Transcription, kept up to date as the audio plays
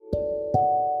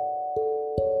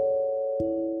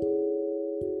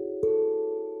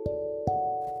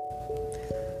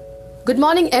Good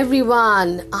morning,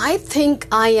 everyone. I think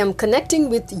I am connecting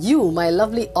with you, my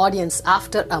lovely audience,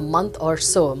 after a month or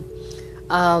so.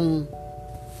 I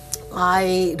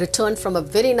returned from a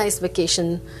very nice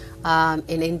vacation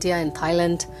in India and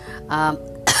Thailand.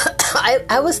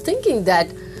 I was thinking that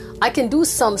I can do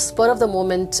some spur of the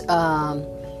moment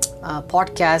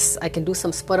podcasts. I can do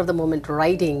some spur of the moment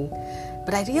writing.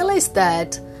 But I realized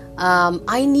that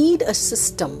I need a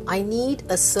system. I need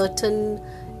a certain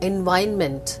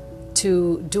environment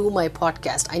to do my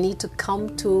podcast. I need to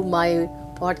come to my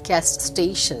podcast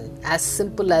station as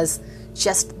simple as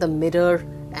just the mirror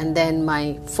and then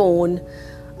my phone.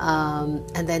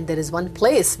 And then there is one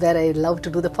place where I love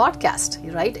to do the podcast,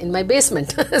 right? In my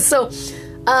basement.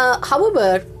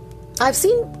 However, I've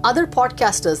seen other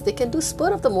podcasters, they can do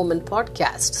spur of the moment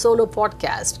podcast, solo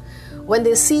podcast, when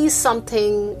they see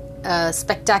something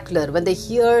spectacular, when they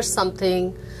hear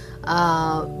something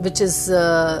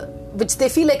which they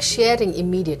feel like sharing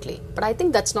immediately. But I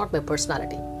think that's not my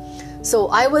personality. So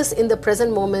I was in the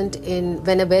present moment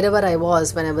wherever I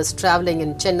was, when I was traveling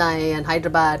in Chennai and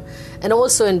Hyderabad and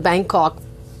also in Bangkok,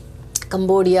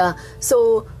 Cambodia.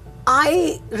 So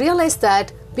I realized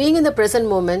that being in the present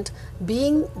moment,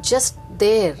 being just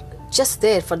there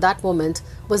for that moment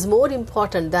was more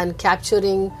important than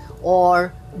capturing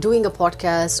or doing a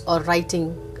podcast or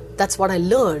writing. That's what I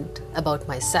learned about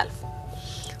myself.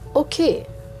 Okay,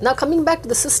 now coming back to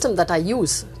the system that I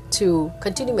use to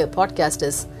continue my podcast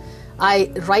is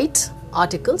I write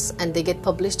articles and they get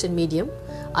published in Medium.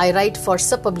 I write for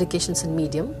sub-publications in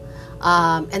Medium.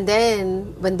 And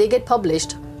then when they get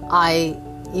published,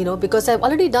 because I've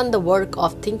already done the work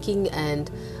of thinking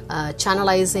and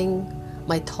channelizing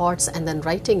my thoughts and then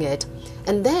writing it.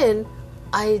 And then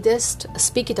I just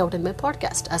speak it out in my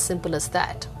podcast, as simple as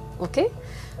that. Okay?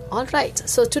 All right.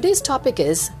 So today's topic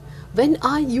is, when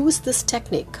I use this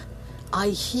technique, I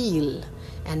heal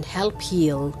and help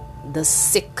heal the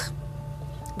sick.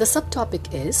 The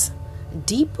subtopic is,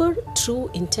 deeper true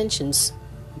intentions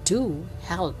do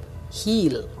help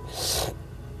heal.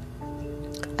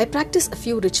 I practice a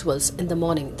few rituals in the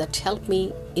morning that help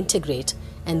me integrate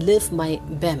and live my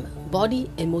BEM, body,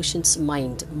 emotions,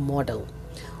 mind model.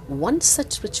 One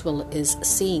such ritual is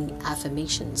saying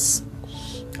affirmations.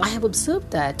 I have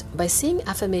observed that by saying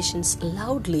affirmations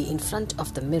loudly in front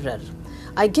of the mirror,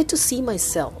 I get to see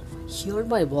myself, hear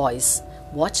my voice,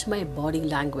 watch my body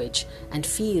language, and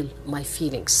feel my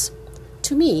feelings.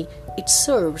 To me, it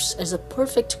serves as a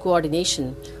perfect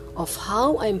coordination of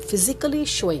how I am physically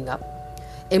showing up,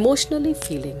 emotionally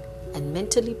feeling, and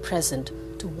mentally present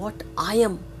to what I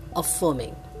am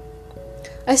affirming.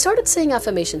 I started saying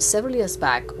affirmations several years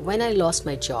back when I lost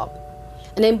my job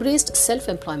and embraced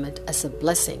self-employment as a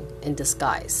blessing in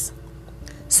disguise.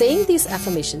 Saying these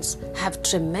affirmations have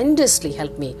tremendously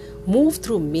helped me move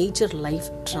through major life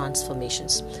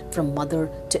transformations, from mother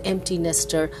to empty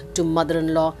nester to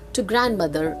mother-in-law to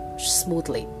grandmother,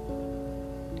 smoothly.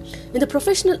 In the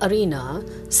professional arena,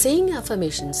 saying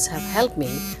affirmations have helped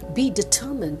me be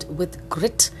determined with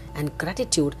grit and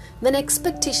gratitude when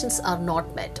expectations are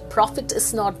not met, profit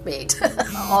is not made,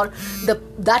 or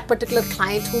that particular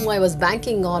client whom I was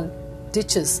banking on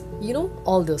ditches,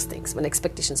 all those things when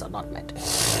expectations are not met.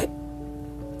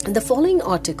 In the following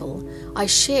article, I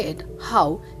shared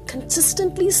how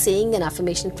consistently saying an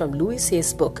affirmation from Louis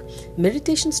Hay's book,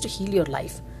 Meditations to Heal Your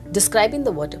Life, describing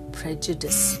the word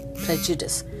prejudice,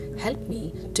 helped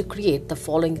me to create the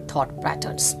following thought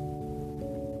patterns.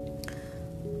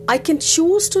 I can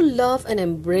choose to love and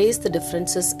embrace the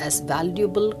differences as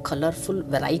valuable, colorful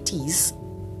varieties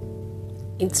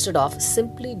instead of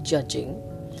simply judging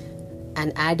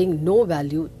and adding no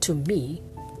value to me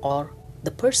or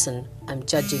the person I'm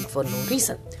judging for no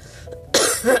reason.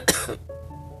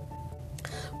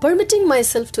 Permitting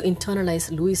myself to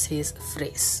internalize Louis Hay's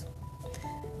phrase,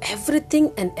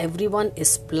 everything and everyone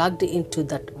is plugged into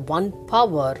that one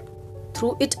power.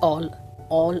 Through it all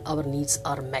our needs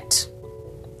are met,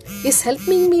 is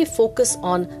helping me focus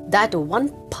on that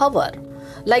one power,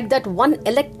 like that one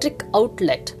electric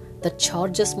outlet that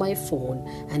charges my phone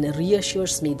and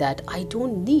reassures me that I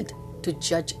don't need to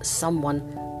judge someone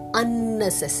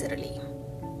unnecessarily.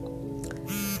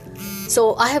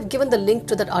 So I have given the link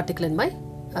to that article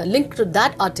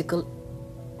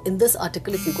in this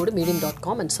article if you go to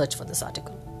medium.com and search for this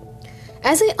article.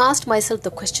 As I asked myself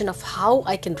the question of how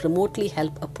I can remotely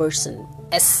help a person,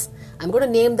 S, I'm going to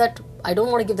name that, I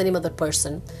don't want to give the name of that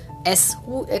person, S,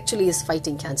 who actually is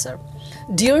fighting cancer,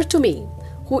 dear to me,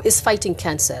 who is fighting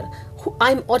cancer, who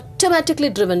I'm automatically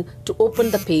driven to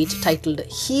open the page titled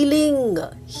Healing.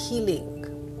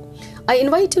 I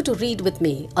invite you to read with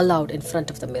me aloud in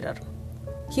front of the mirror.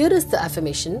 Here is the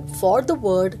affirmation for the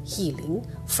word healing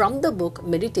from the book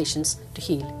Meditations to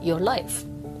Heal Your Life.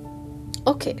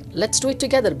 Okay, let's do it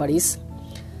together, buddies.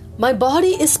 My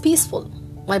body is peaceful.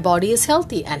 My body is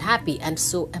healthy and happy, and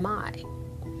so am I.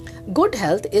 Good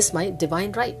health is my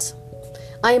divine right.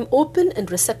 I am open and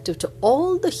receptive to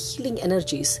all the healing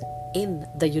energies in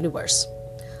the universe.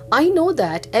 I know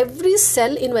that every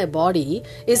cell in my body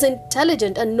is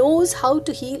intelligent and knows how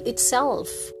to heal itself.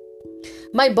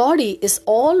 My body is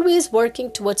always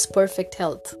working towards perfect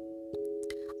health.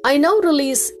 I now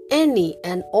release any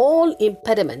and all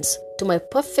impediments to my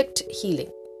perfect healing.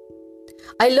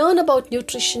 I learn about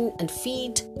nutrition and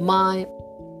feed my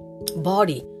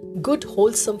body good,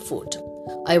 wholesome food.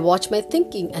 I watch my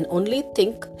thinking and only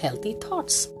think healthy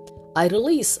thoughts. I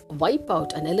release, wipe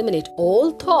out, and eliminate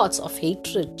all thoughts of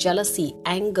hatred, jealousy,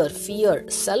 anger, fear,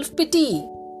 self-pity,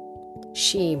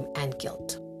 shame, and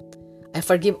guilt. I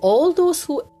forgive all those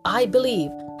who I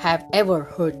believe have ever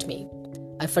hurt me.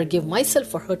 I forgive myself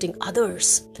for hurting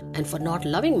others and for not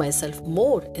loving myself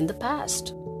more in the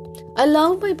past. I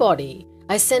love my body.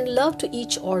 I send love to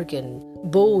each organ,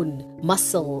 bone,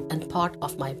 muscle, and part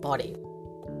of my body.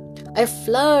 I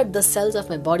flood the cells of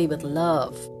my body with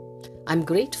love. I'm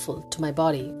grateful to my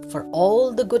body for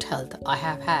all the good health I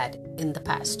have had in the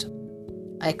past.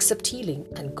 I accept healing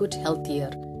and good health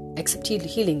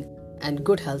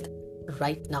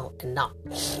right now and now.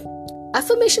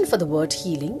 Affirmation for the word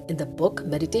healing in the book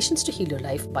Meditations to Heal Your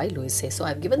Life by Louise Hay. So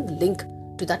I've given the link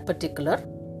to that particular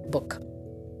book.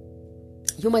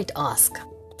 You might ask,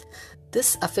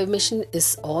 this affirmation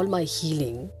is all my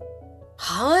healing.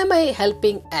 How am I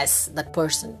helping S, that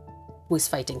person who is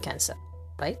fighting cancer,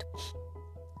 right?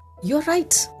 You're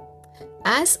right.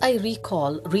 As I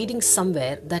recall reading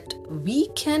somewhere that we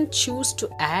can choose to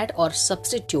add or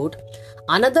substitute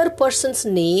another person's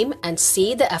name and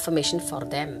say the affirmation for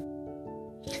them,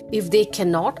 if they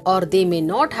cannot or they may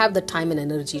not have the time and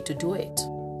energy to do it,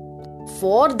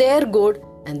 for their good,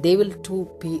 and they too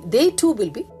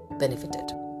will be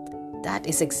benefited. That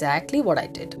is exactly what I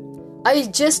did. I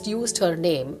just used her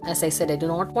name. As I said, I do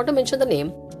not want to mention the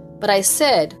name, but I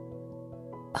said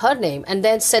her name and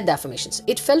then said the affirmations.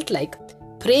 It felt like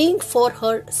praying for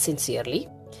her sincerely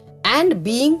and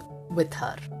being with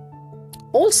her.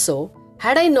 Also,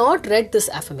 had I not read this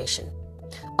affirmation,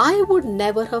 I would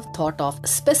never have thought of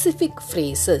specific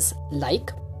phrases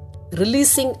like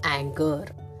releasing anger,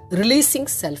 releasing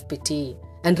self-pity,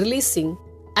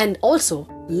 and also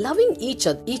loving each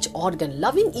organ,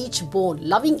 loving each bone,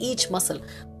 loving each muscle.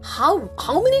 How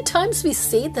many times we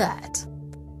say that,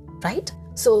 right?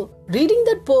 So reading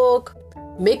that book,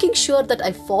 making sure that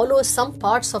I follow some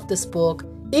parts of this book,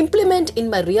 implement in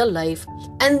my real life,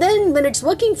 and then when it's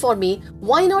working for me,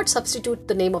 why not substitute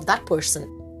the name of that person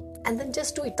and then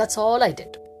just do it? That's all I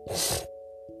did.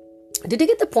 Did you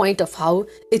get the point of how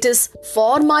it is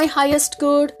for my highest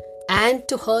good and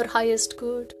to her highest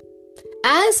good?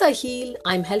 As I heal,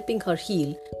 I'm helping her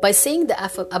heal by saying the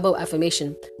above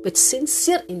affirmation with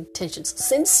sincere intentions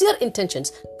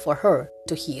for her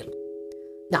to heal.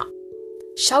 Now,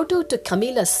 shout out to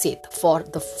Camila Seth for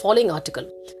the following article,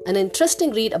 an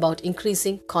interesting read about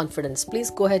increasing confidence. Please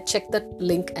go ahead, check that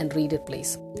link and read it,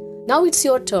 please. Now it's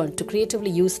your turn to creatively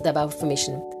use the above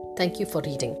affirmation. Thank you for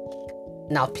reading.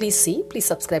 Now please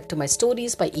subscribe to my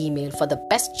stories by email for the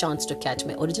best chance to catch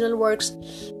my original works.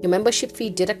 Your membership fee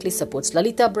directly supports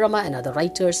Lalita Brahma and other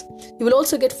writers. You will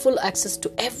also get full access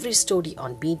to every story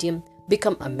on Medium.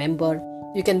 Become a member.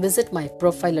 You can visit my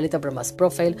profile, Lalita Brahma's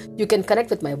profile. You can connect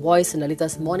with my voice in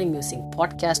Lalita's Morning Musing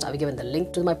podcast. I've given the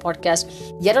link to my podcast.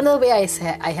 Yet another way I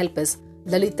help is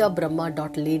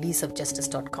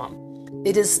lalitabrahma.ladiesofjustice.com.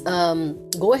 It is,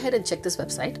 go ahead and check this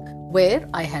website where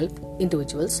I help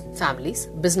individuals, families,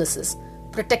 businesses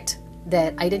protect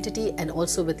their identity, and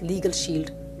also with Legal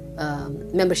Shield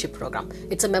membership program.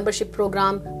 It's a membership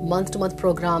program, month-to-month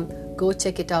program. Go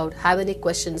check it out. Have any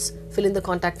questions, fill in the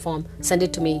contact form, send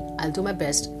it to me. I'll do my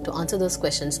best to answer those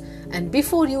questions. And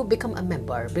before you become a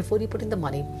member, before you put in the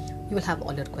money, you will have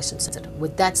all your questions answered.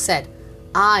 With that said,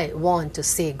 I want to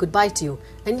say goodbye to you,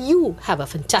 and you have a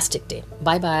fantastic day.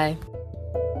 Bye-bye.